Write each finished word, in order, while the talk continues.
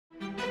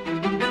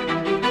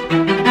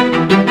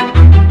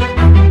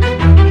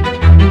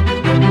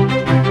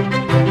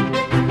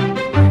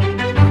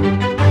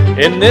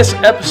In this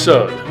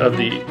episode of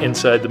the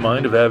Inside the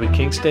Mind of Avid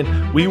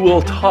Kingston, we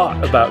will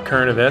talk about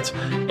current events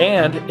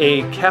and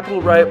a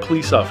Capitol riot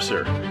police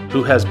officer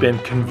who has been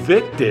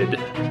convicted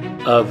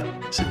of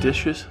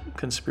seditious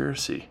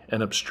conspiracy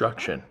and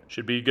obstruction.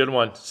 Should be a good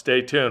one.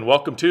 Stay tuned.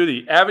 Welcome to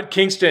the Avid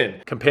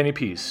Kingston companion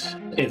piece,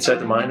 Inside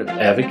the Mind of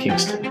Avid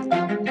Kingston.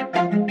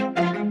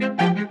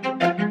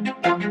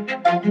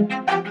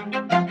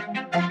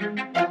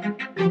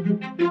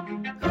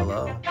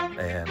 Hello,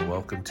 and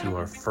welcome to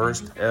our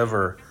first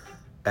ever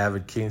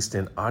Avid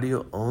Kingston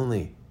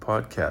audio-only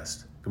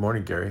podcast. Good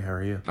morning, Gary. How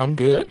are you? I'm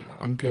good.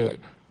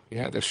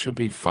 Yeah, this should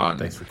be fun.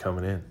 Thanks for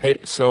coming in. Hey,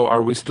 so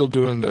are we still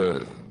doing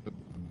the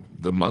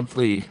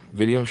monthly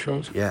video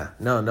shows? Yeah,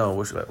 no,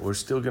 we're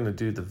still going to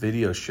do the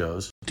video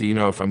shows. Do you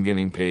know if I'm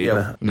getting paid?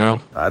 Yeah.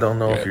 No? I don't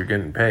know if you're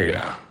getting paid.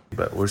 Yeah.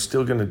 But we're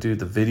still going to do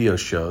the video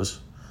shows.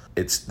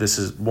 This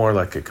is more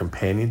like a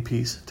companion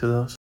piece to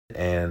those.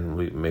 And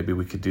maybe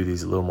we could do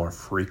these a little more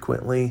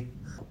frequently.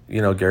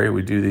 You know, Gary,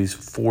 we do these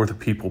for the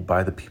people,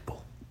 by the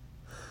people.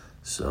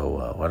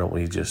 So why don't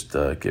we just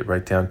get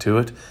right down to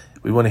it?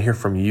 We want to hear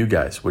from you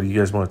guys. What do you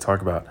guys want to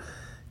talk about?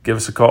 Give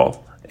us a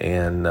call,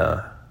 and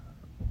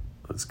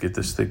let's get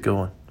this thing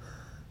going.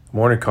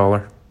 Morning,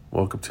 caller.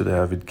 Welcome to the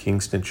Avid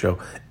Kingston show,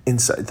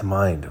 Inside the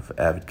Mind of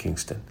Avid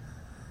Kingston.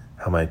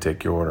 How may I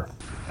take your order?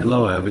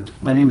 Hello, Avid.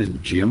 My name is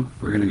Jim.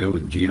 We're going to go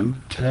with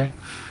Jim today.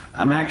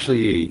 I'm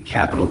actually a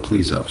Capitol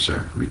police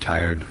officer,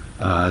 retired.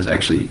 I was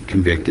actually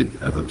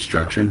convicted of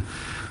obstruction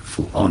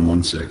on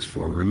 1-6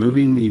 for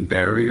removing the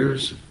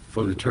barriers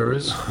for the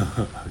tourists.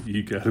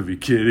 You got to be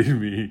kidding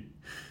me.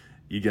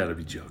 You got to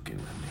be joking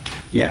with me.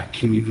 Yeah,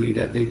 can you believe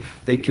that?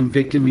 They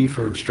convicted me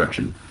for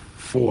obstruction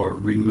for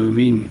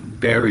removing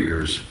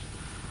barriers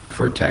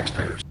for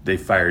taxpayers. They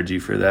fired you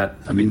for that?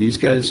 I mean, these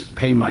guys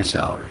pay my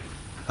salary.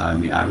 I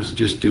mean, I was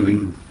just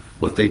doing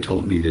what they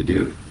told me to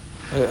do.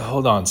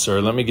 Hold on,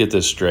 sir. Let me get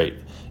this straight.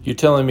 You're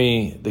telling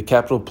me the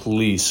Capitol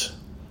Police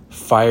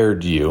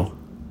fired you,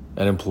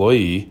 an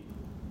employee,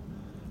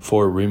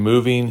 for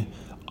removing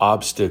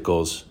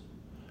obstacles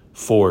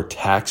for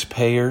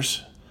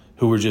taxpayers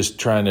who were just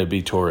trying to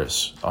be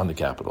tourists on the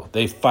Capitol.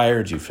 They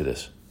fired you for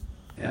this.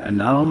 Yeah, and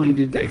not only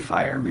did they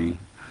fire me,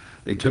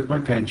 they took my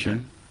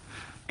pension,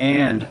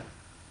 and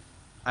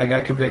I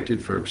got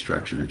convicted for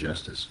obstruction of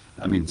justice.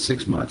 I mean,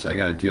 6 months. I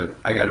got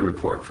to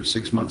report for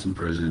 6 months in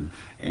prison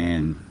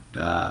in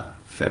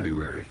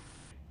February.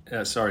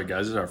 Sorry,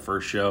 guys. This is our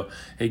first show.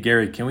 Hey,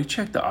 Gary, can we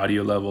check the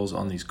audio levels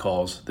on these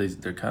calls?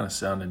 They're kind of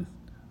sounding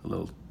a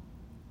little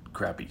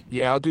crappy.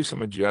 Yeah, I'll do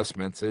some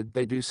adjustments.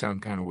 They do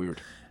sound kind of weird.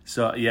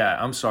 So, yeah,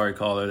 I'm sorry,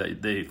 caller,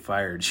 that they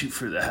fired you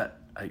for that.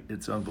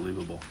 It's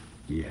unbelievable.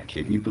 Yeah,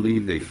 can you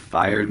believe they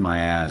fired my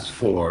ass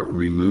for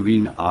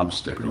removing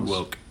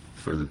obstacles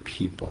for the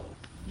people?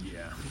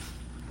 Yeah.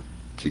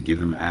 To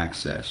give them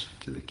access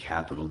to the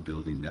Capitol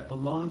building that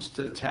belongs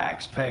to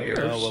taxpayers.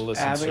 Oh, well,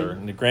 listen, sir.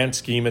 In the grand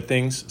scheme of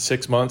things,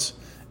 6 months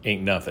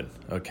ain't nothing,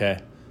 okay?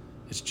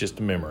 It's just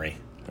a memory,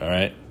 all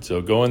right?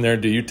 So go in there,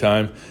 do your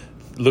time.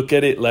 Look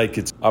at it like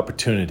it's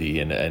opportunity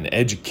and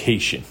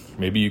education.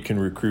 Maybe you can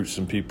recruit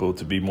some people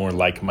to be more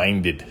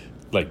like-minded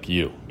like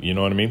you. You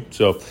know what I mean?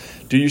 So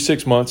do your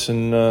 6 months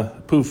and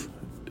poof,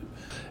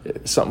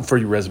 something for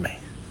your resume.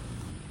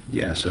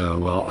 Yeah, so,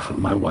 well,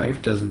 my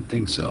wife doesn't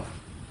think so.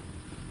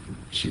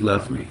 She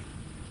left me.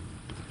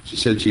 She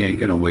said she ain't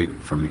going to wait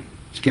for me.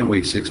 She can't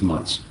wait 6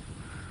 months.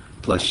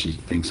 Plus, she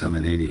thinks I'm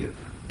an idiot.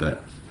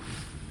 But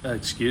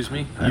excuse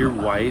me? Your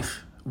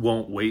wife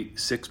won't wait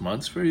 6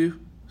 months for you,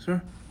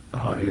 sir?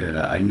 Oh,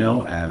 yeah, I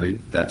know,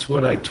 Avid. That's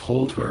what I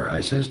told her.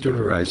 I says to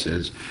her,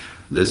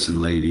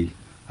 listen, lady,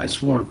 I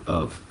swore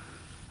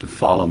to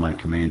follow my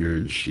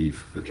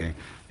commander-in-chief, okay?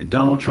 And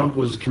Donald Trump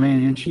was the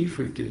commander-in-chief,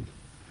 he did.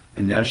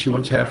 And now she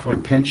wants half my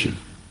pension.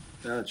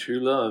 True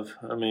love.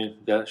 I mean,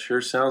 that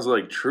sure sounds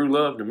like true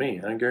love to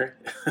me, huh, Gary?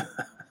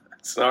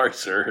 Sorry,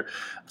 sir.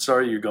 I'm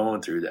sorry you're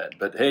going through that.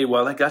 But, hey,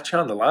 while I got you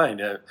on the line,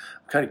 I'm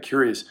kind of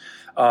curious.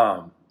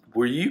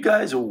 Were you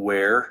guys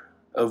aware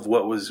of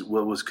what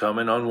was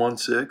coming on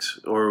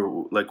 1-6?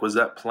 Or, like, was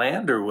that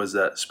planned or was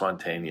that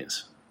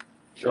spontaneous?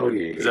 Oh,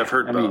 yeah. Because I've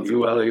heard both.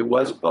 Well, it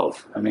was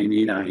both. I mean,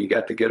 you know, you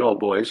got the good old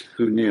boys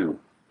who knew,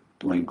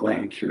 blink,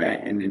 blink,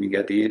 right? And then you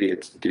got the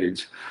idiots,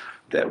 dudes,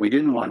 that we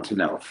didn't want to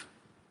know,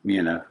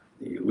 you know.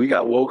 We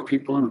got woke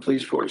people in the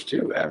police force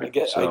too, Avid. I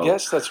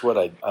guess that's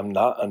what I'm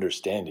not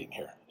understanding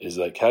here is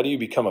like, how do you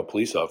become a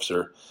police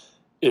officer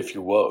if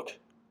you're woke?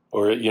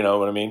 Or, you know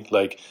what I mean?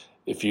 Like,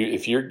 if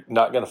you're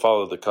not going to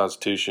follow the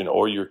Constitution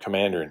or your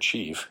commander in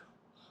chief,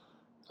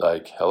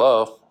 like,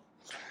 hello,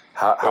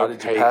 how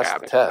did you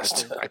pass the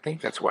test? I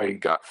think that's why he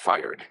got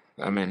fired.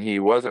 I mean, he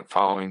wasn't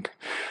following.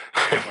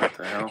 What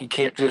the hell? He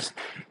can't just.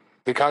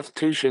 The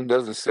Constitution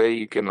doesn't say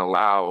you can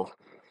allow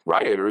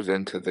rioters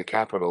into the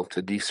Capitol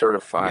to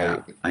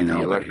decertify I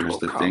know, the but here's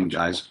the thing,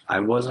 guys.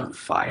 I wasn't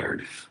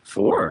fired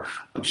for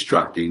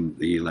obstructing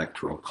the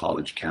Electoral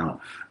College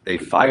count. They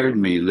fired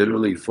me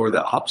literally for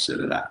the opposite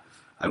of that.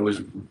 I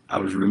was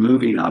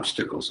removing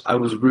obstacles. I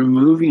was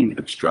removing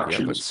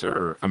obstructions. Yeah, but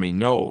sir, I mean,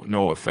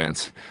 no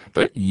offense,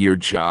 but your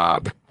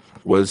job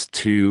was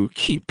to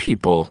keep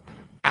people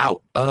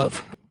out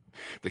of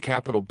the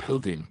Capitol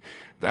building.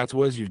 That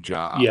was your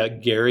job. Yeah,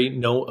 Gary,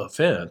 no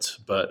offense,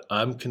 but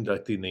I'm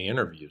conducting the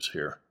interviews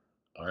here.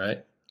 All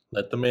right?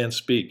 Let the man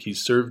speak. He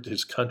served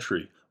his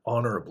country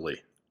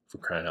honorably, for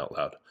crying out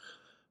loud.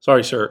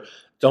 Sorry, sir.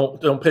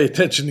 Don't pay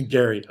attention to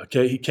Gary,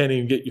 okay? He can't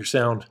even get your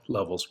sound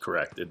levels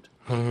corrected.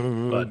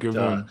 But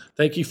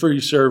thank you for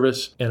your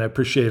service, and I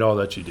appreciate all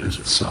that you do,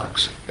 sir. It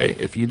sucks. Hey,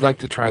 if you'd like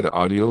to try the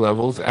audio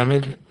levels,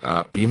 Avid,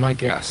 be my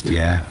guest.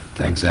 Yeah,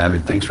 thanks,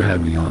 Avid. Thanks for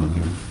having me on.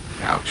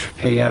 Ouch.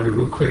 Hey, Avid,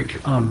 real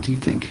quick. Do you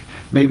think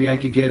maybe I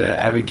could get an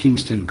Avid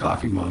Kingston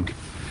coffee mug?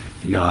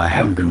 Yeah, I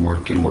haven't been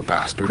working. Poor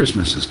bastard.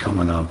 Christmas is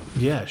coming up.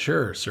 Yeah,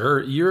 sure,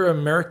 sir. You're an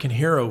American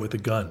hero with a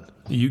gun.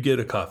 You get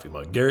a coffee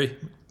mug. Gary,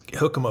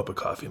 hook him up a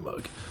coffee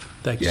mug.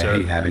 Thank you, Yeah,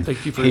 sir. hey, Avid.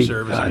 Thank you for your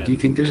service. Do you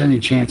think there's any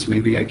chance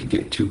maybe I could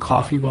get 2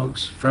 coffee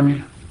mugs from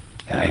you?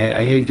 I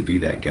hate to be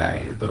that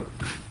guy, but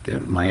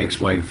my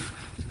ex-wife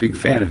is a big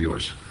fan of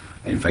yours.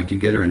 And if I could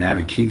get her an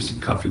Avid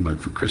Kingston coffee mug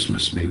for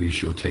Christmas, maybe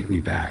she'll take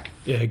me back.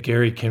 Yeah,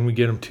 Gary, can we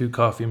get him 2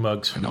 coffee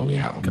mugs? I only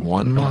have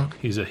one mug.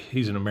 He's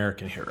an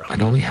American hero. I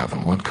only have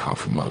 1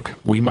 coffee mug.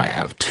 We might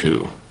have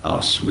 2. Oh,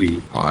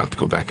 sweet. I'll have to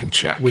go back and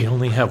check. We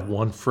only have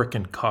 1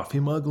 frickin' coffee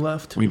mug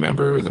left?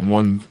 Remember the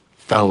one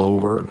fell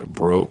over and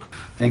broke?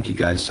 Thank you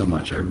guys so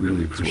much. I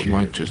really So appreciate we it.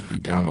 might just be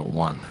down to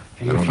 1.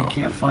 Hey, I don't if you know.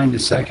 can't find a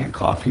second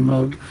coffee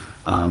mug,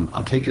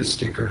 I'll take a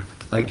sticker.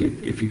 Like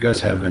if you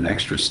guys have an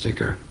extra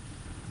sticker,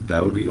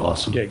 that would be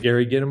awesome. Yeah,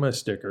 Gary, get him a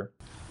sticker.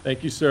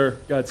 Thank you, sir.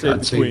 God save God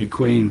the save Queen. the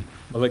Queen.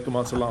 Alaikum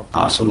assalam.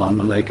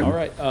 Assalamu alaikum. All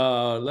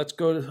right, let's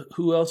go to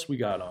who else we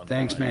got on.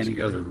 Thanks, man. You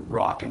guys are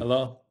rocking.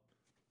 Hello?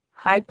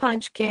 Hi,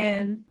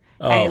 Punchkin.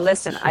 Oh. Hey,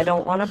 listen, I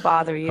don't want to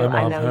bother you. Hi, Mom.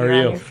 I know How are you're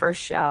you? on your first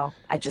show.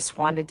 I just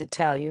wanted to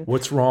tell you,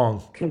 What's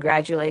wrong?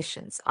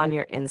 congratulations on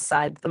your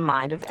Inside the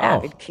Mind of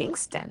Avid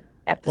Kingston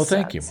Well, episodes.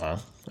 thank you, Mom.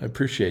 I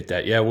appreciate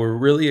that. Yeah, we're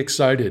really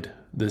excited.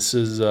 This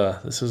is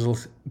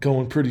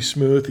going pretty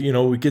smooth. You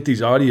know, we get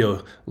these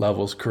audio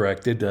levels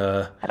corrected.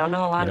 I don't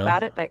know a lot you know,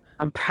 about it, but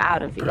I'm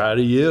proud of you. Proud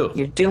of you.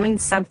 You're doing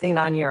something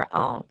on your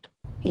own,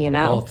 you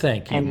know? Well,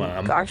 thank you, and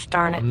Mom. gosh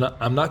darn it,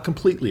 I'm not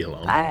completely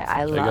alone.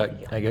 I love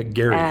you. I got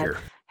Gary And, here.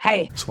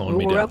 hey, Slowing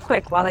me real down.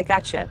 quick, while I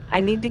got you, I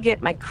need to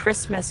get my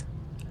Christmas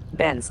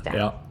bins down.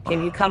 Yeah.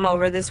 Can you come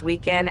over this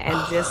weekend and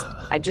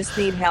I just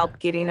need help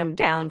getting them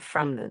down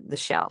from the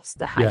shelves,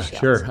 the high Yeah, shelves.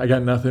 sure. I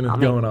got nothing I'll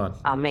going on.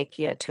 I'll make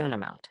you a tuna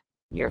melt.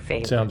 Your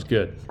favorite. Sounds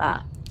good. All All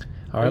what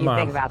right, do you Mom.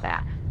 think about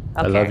that?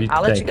 Okay, I love you.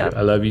 I'll let Thank you go.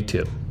 I love you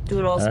too.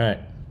 Doodles. All right.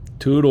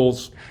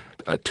 Toodles.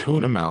 A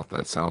tuna mouth,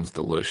 that sounds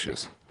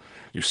delicious.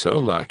 You're so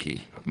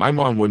lucky. My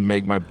mom wouldn't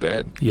make my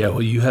bed. Yeah,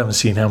 well, you haven't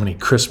seen how many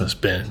Christmas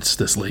bins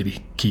this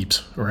lady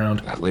keeps around.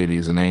 That lady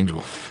is an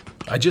angel.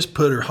 I just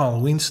put her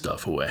Halloween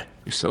stuff away.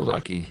 You're so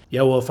lucky.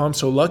 Yeah, well, if I'm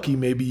so lucky,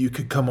 maybe you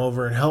could come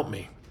over and help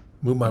me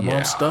move my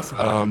mom's stuff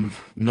away.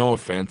 No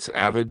offense,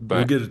 Avid, but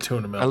We'll get a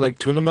tuna melt. I like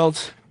tuna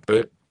melts,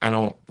 but I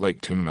don't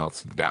like tuna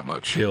melts that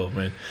much. Chill,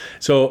 man.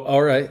 So,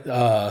 all right,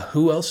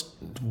 who else?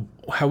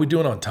 How we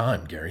doing on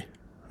time, Gary?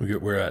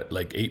 We're at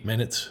like 8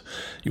 minutes.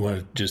 You want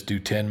to just do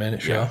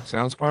 10-minute show? Yeah,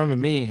 sounds fine to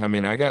me. I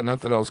mean, I got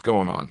nothing else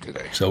going on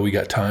today. So we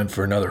got time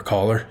for another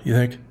caller, you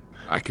think?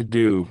 I could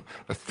do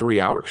a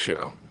 3-hour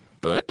show,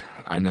 but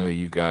I know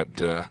you got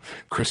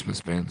Christmas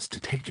bands to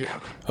take you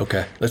out.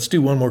 Okay, let's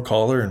do one more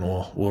caller and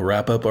we'll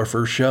wrap up our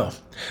first show.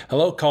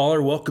 Hello,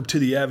 caller. Welcome to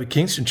the Avid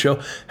Kingston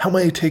Show. How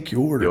may I take your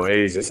order? Yo,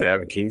 hey, is this the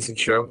Avid Kingston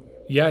show?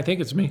 Yeah, I think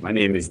it's me. My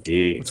name is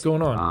D. What's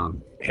going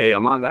on? Hey,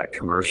 I'm on that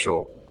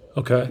commercial.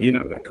 Okay. You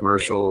know that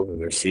commercial that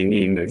they're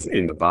singing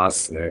in the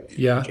bus.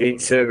 Yeah.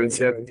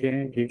 877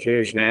 gig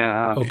cash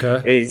now.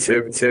 Okay.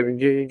 877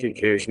 gig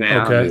cash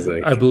now. Okay, There's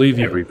like I believe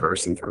you. every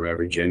person from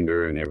every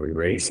gender and every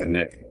race in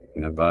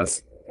the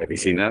bus. Have you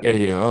seen that?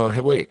 Yeah. Oh,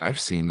 hey, wait. I've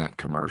seen that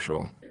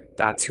commercial.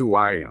 That's who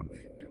I am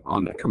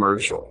on the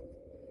commercial.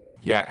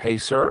 Yeah. Hey,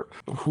 sir.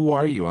 Who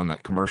are you on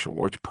that commercial?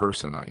 Which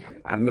person are you?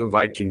 I'm the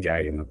Viking guy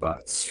in the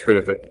bus. Heard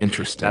of it?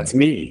 Interesting. That's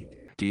me.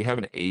 Do you have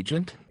an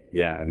agent?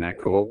 Yeah, isn't that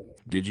cool?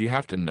 Did you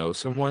have to know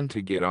someone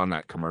to get on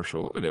that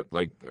commercial?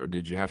 Or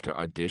did you have to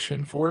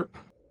audition for it?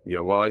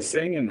 Yeah, well, I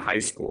sang in high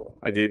school.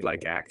 I did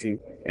like acting,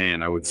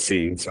 and I would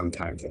sing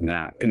sometimes in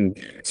that. And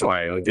so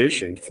I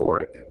auditioned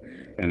for it.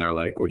 And they're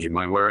like, would you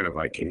mind wearing a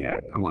Viking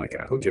hat? I'm like,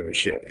 I don't give a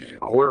shit.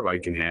 I'll wear a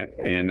Viking hat.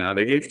 And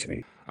they gave it to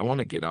me. I want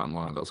to get on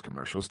one of those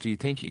commercials. Do you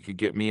think you could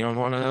get me on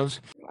one of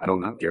those? I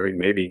don't know, Gary.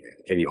 Maybe.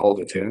 Can you hold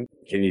a tune?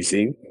 Can you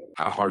sing?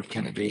 How hard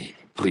can it be?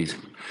 Please.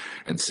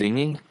 And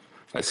singing?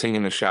 I sing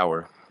in the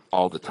shower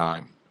all the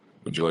time.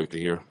 Would you like to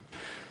hear?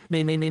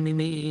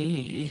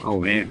 Me. Oh,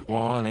 man.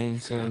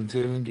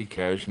 1-877 get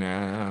cash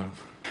now.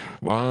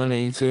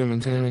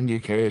 1-877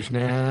 get cash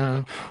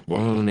now.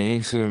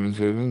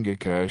 1-877 get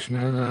cash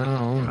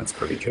now. That's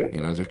pretty good.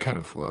 You know, they're kind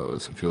of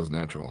flows. It feels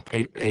natural.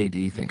 Hey, do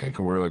you think I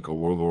can wear like a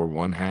World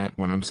War I hat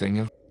when I'm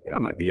singing? I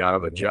might be out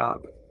of a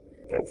job.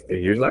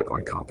 You're like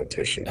on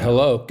competition.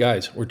 Hello,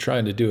 guys. We're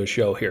trying to do a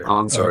show here. Oh,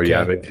 I'm sorry,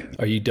 Avid.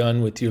 Are you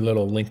done with your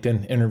little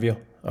LinkedIn interview?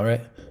 All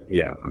right.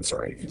 Yeah, I'm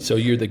sorry. So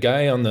you're the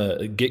guy on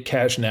the Get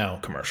Cash Now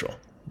commercial,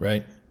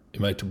 right?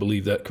 Am I to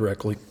believe that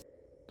correctly?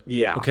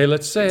 Yeah. Okay,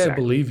 let's say I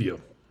exactly. believe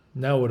you.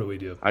 Now what do we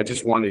do? I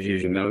just wanted you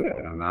to know that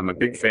I'm a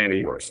big fan of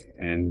yours,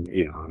 and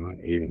you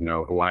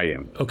know who I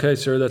am. Okay,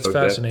 sir, that's So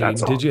fascinating.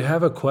 that's all. Did you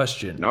have a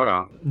question?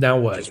 No. Now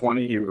what? Just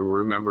wanted you to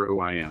remember who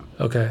I am.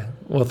 Okay.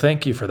 Well,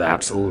 thank you for that.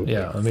 Absolutely.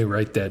 Yeah, let me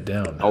write that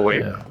down. Oh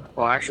wait. Yeah.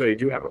 Well, actually, I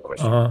do have a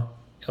question.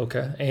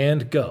 Okay,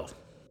 and go.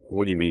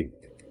 What do you mean?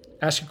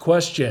 Ask a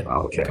question.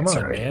 Okay, Come on,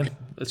 sorry. man.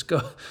 Let's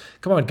go.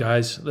 Come on,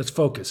 guys. Let's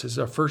focus. This is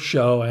our first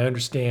show. I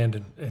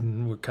understand,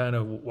 and we're kind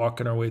of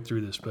walking our way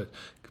through this, but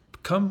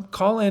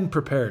call in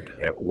prepared.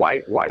 Yeah, why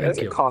does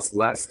you. it cost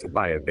less to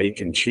buy a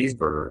bacon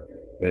cheeseburger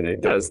than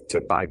it does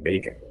to buy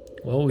bacon?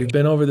 Well, we've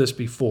been over this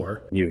before,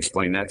 Can you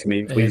explain that to me,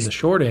 and please? the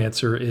short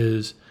answer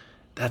is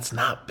that's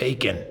not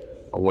bacon.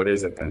 Well, what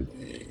is it then?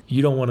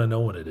 You don't want to know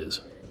what it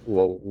is.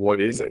 Well,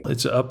 what is it?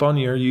 It's up on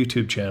your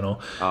YouTube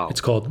channel. Oh.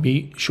 It's called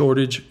Meat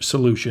Shortage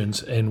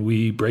Solutions, and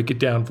we break it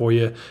down for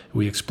you.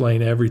 We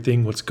explain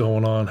everything, what's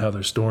going on, how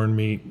they're storing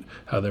meat,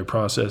 how they're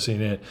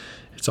processing it.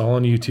 It's all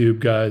on YouTube,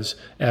 guys.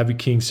 Avid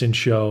Kingston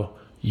Show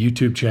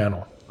YouTube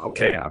channel.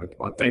 Okay, Avid.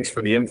 Well, thanks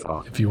for the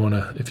info. If you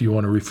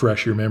wanna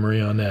refresh your memory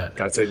on that.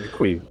 God save the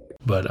Queen.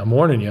 But I'm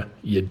warning you,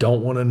 you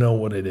don't want to know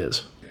what it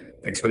is.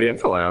 Thanks for the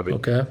info, Avid.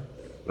 Okay.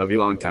 Love you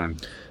long time.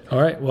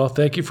 All right. Well,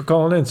 thank you for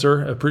calling in,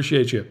 sir. I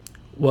appreciate you.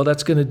 Well,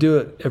 that's going to do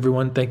it,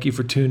 everyone. Thank you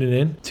for tuning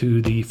in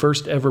to the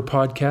first ever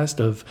podcast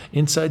of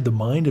Inside the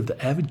Mind of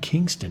the Avid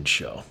Kingston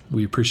Show.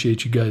 We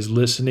appreciate you guys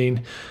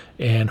listening,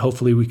 and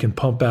hopefully we can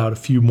pump out a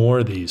few more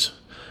of these.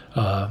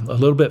 A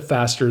little bit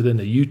faster than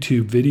the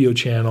YouTube video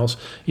channels.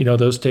 You know,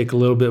 those take a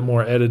little bit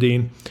more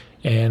editing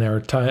and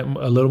are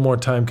a little more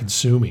time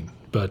consuming.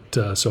 But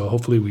so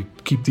hopefully we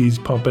keep these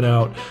pumping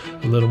out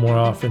a little more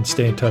often,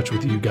 stay in touch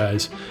with you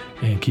guys,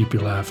 and keep you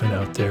laughing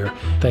out there.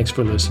 Thanks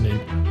for listening.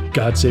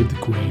 God save the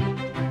Queen.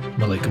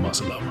 Malaikum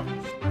assalam.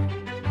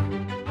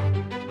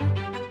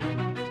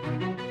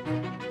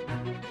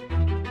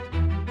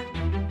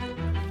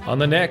 On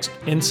the next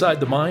Inside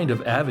the Mind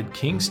of Avid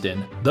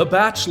Kingston, The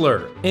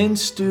Bachelor in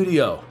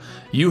studio.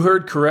 You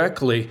heard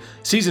correctly.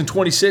 Season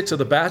 26 of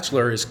The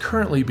Bachelor is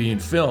currently being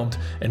filmed,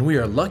 and we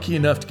are lucky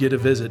enough to get a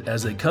visit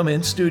as they come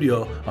in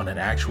studio on an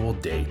actual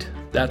date.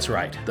 That's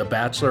right, The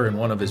Bachelor and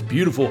one of his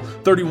beautiful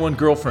 31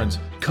 girlfriends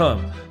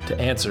come to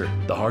answer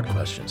the hard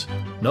questions.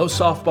 No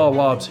softball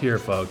lobs here,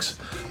 folks.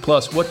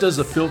 Plus, what does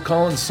the Phil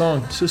Collins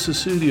song Sissa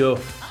Studio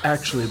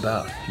actually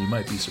about? You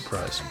might be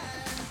surprised.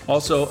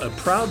 Also, a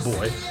Proud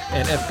Boy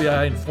and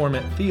FBI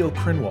informant Theo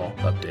Crinwall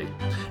update.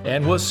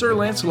 And was Sir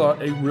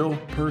Lancelot a real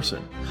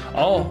person?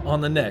 All on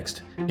the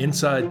next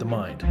Inside the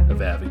Mind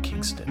of Avid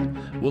Kingston.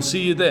 We'll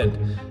see you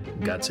then.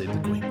 God save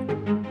the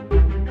Queen.